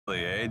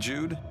Eh,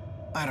 Jude?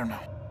 I don't know.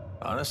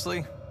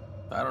 Honestly,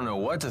 I don't know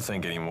what to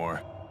think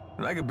anymore.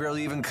 And I could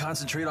barely even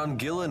concentrate on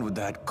Gillen with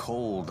that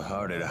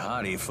cold-hearted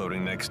hottie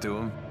floating next to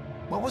him.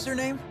 What was her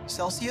name?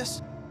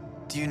 Celsius?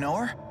 Do you know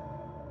her?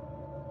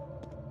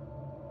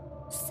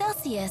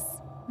 Celsius.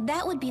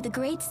 That would be the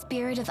Great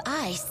Spirit of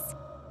Ice.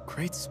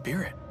 Great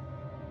Spirit?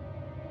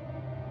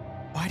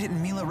 Why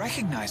didn't Mila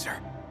recognize her?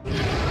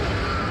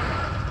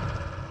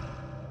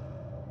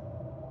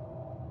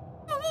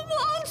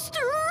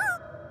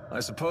 I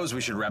suppose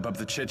we should wrap up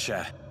the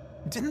chit-chat.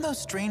 Didn't those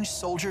strange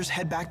soldiers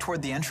head back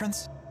toward the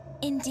entrance?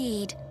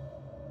 Indeed.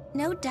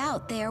 No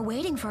doubt they are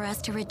waiting for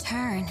us to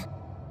return.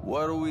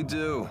 What do we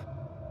do?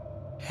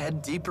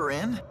 Head deeper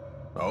in?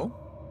 Oh?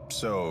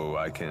 So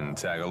I can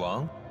tag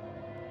along?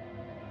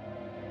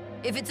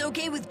 If it's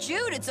okay with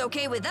Jude, it's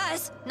okay with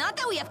us. Not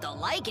that we have to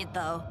like it,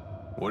 though.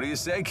 What do you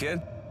say,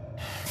 kid?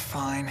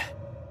 Fine.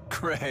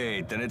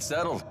 Great, then it's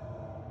settled.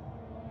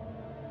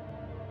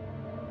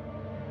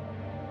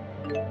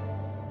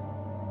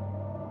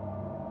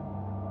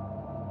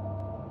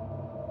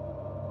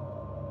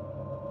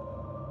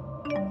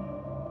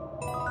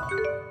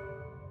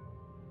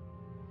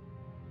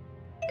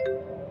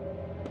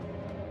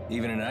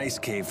 Even an ice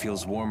cave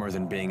feels warmer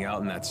than being out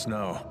in that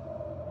snow.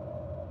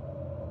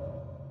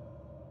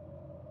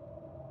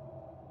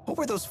 What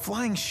were those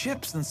flying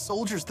ships and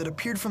soldiers that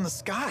appeared from the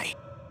sky?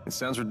 It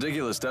sounds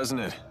ridiculous, doesn't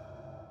it?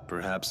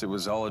 Perhaps it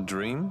was all a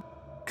dream?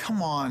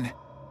 Come on.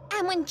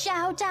 And when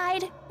Zhao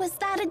died, was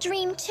that a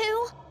dream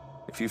too?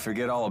 If you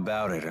forget all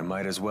about it, it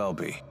might as well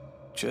be.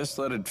 Just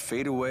let it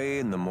fade away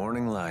in the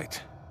morning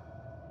light.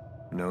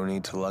 No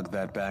need to lug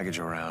that baggage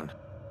around.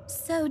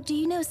 So, do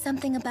you know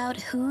something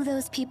about who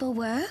those people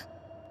were?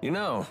 You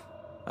know,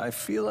 I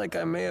feel like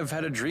I may have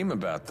had a dream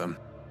about them.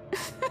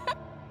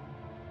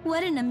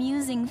 What an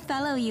amusing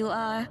fellow you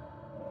are.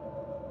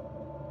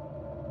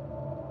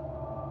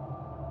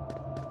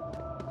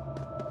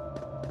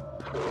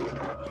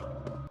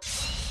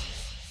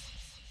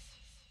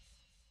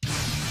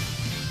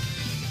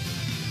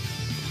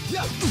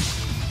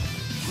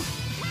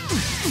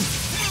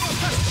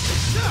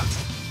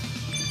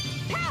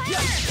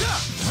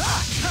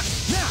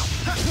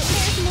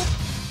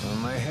 Well,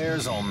 my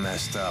hair's all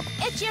messed up.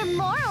 It's your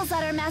morals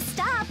that are messed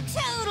up.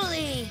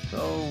 Totally!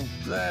 Oh,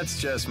 that's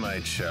just my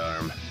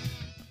charm.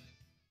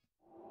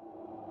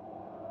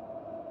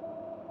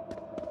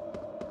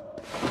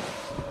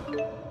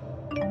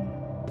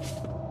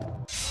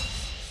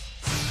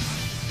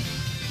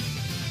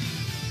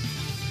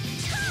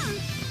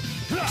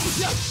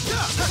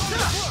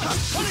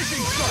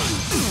 Punishing strike!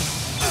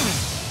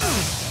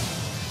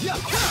 Go,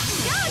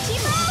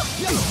 Chipo!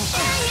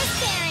 Sharing is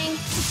caring!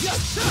 Go,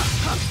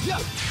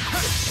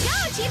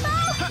 Chipo!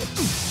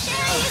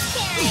 Sharing is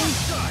caring!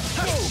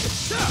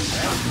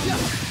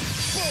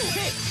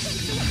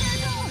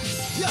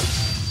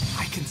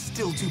 I can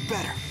still do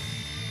better.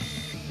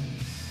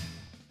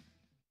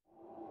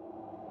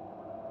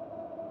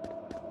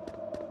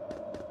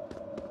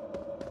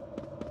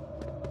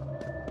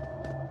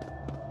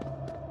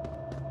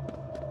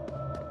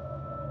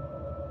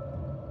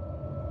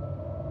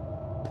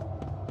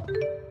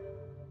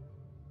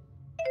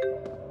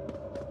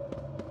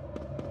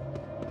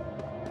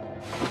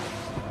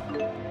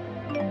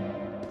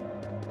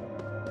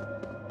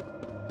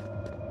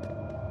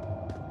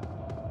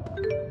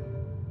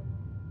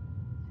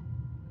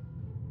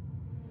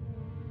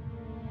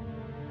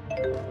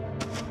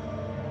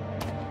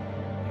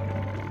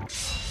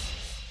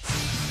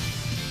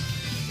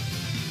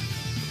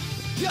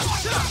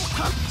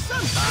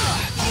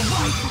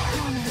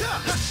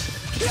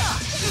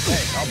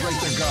 Hey, I'll break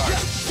their guard.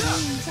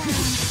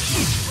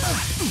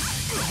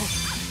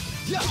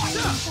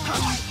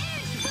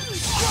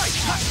 Strike!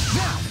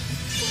 Now!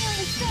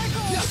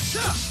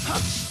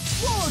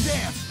 Swallow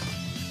dance!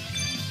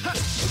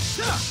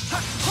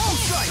 Home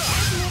strike!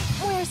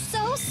 We're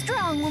so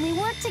strong when we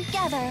work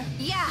together.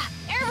 Yeah,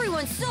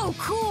 everyone's so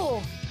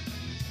cool!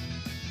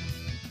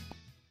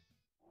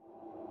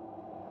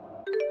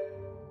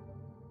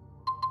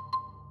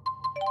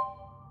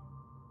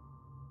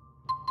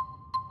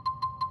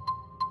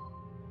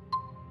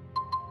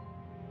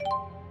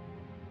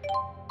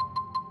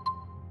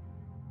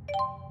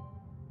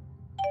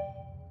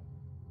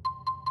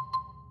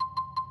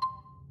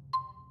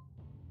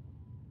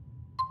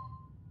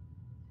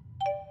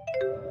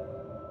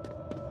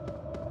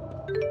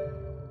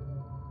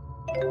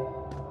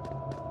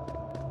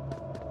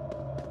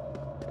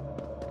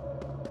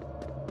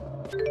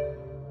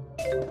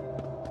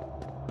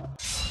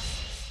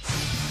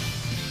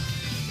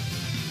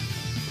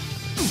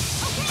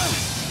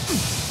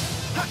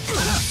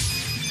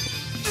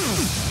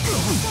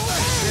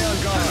 Stay on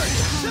guard.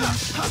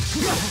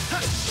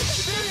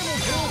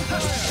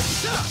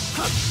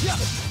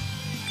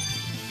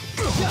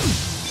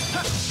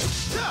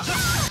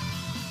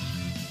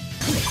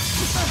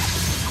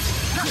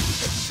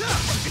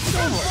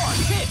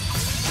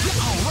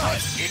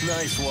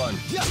 Nice one.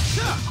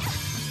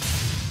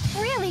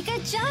 Really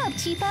good job,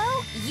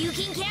 Chipo. You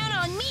can count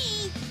on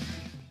me!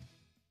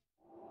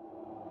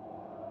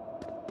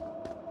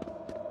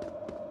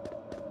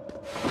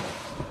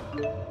 Here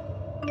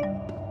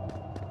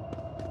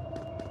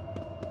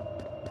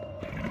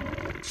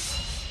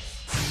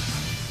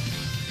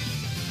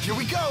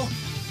we go!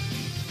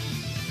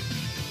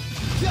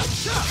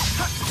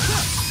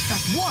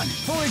 That's one!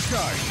 Fully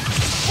charged!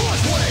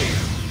 Fourth wave!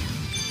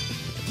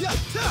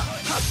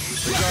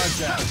 Guard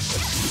down.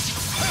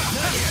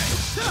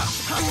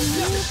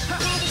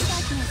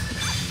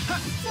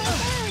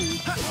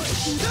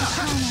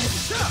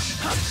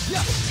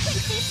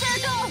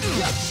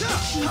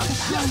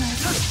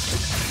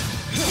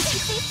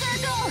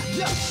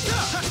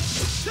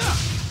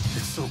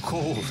 It's so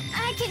cold.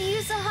 I could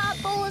use a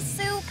hot bowl of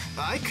soup.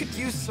 I could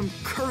use some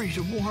curry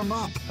to warm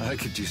up. I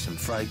could use some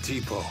fried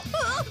Tipo.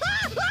 I'm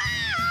ready.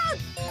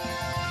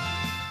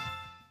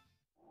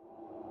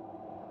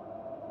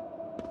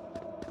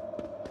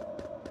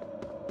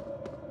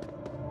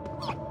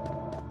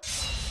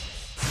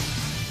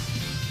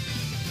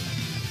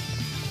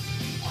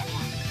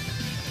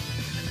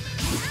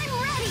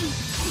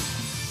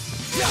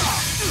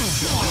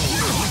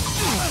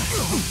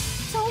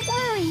 Don't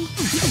worry.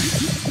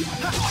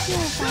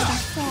 Purify the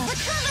set.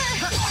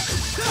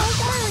 Don't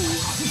worry.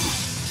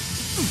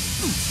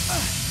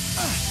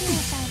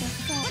 Purify the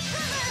set.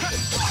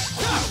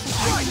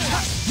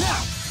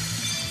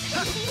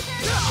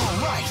 All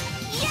right!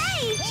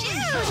 Yay,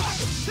 Jude!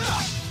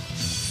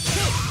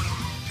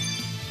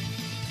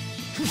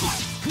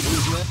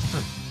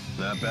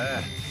 Not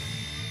bad.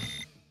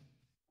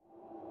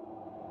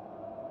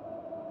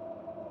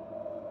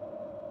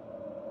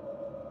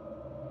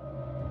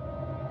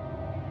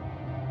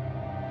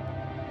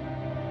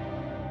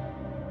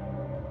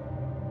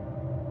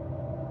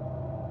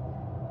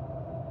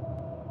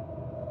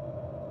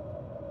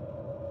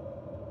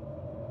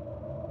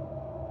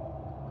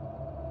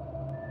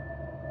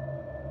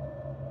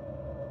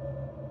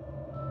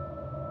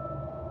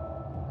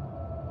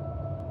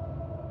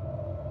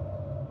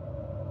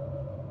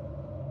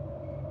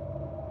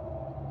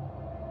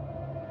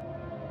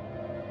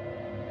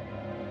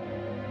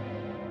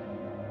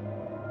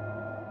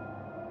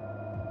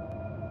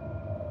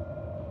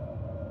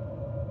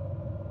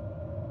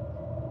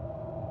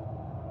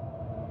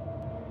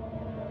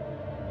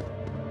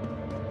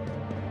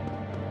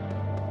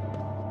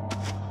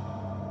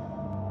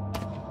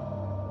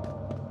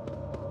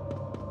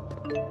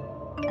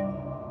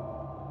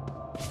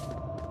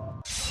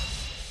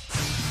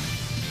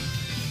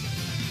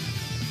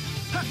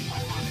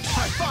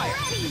 Fire!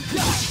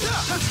 Go, Chico!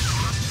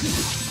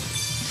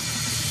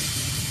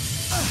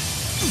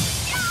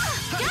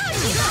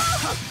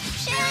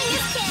 Sharing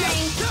is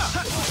caring.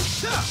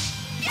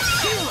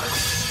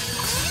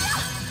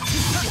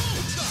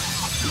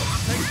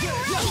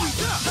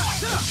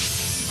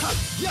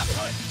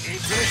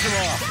 Finish him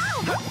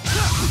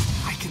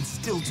off! I can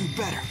still do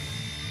better.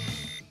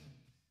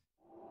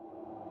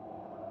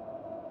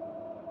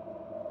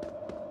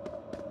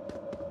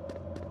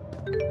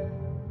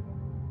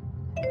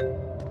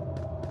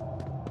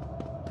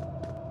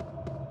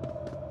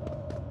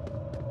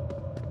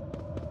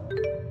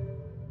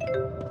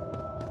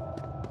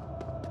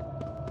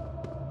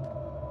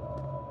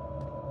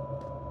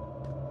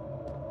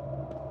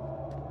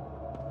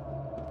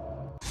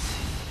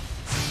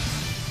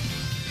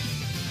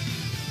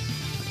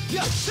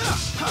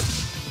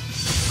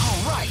 All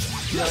right!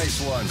 Nice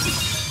one.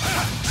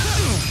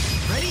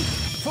 Ready?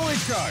 Fully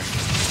charged!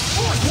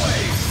 Fourth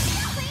wave!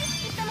 Please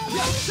keep them away.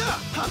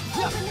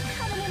 Open the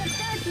covenant of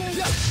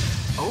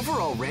darkness. Over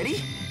already?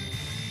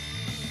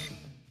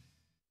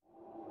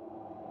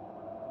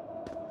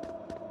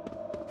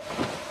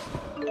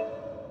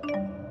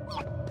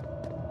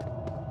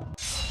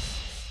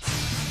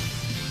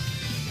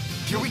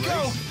 Here we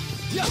go!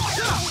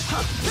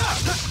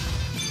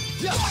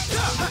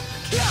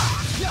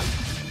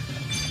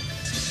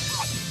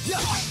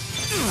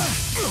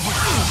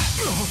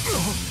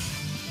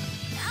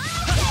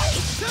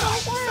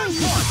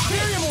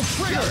 Variable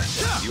trigger!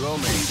 You owe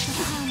me.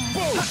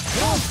 Boom!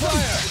 On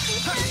fire!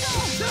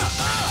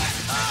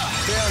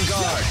 Stay on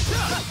guard.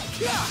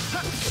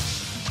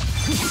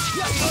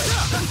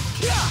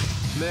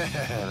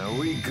 Man, are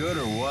we good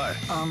or what?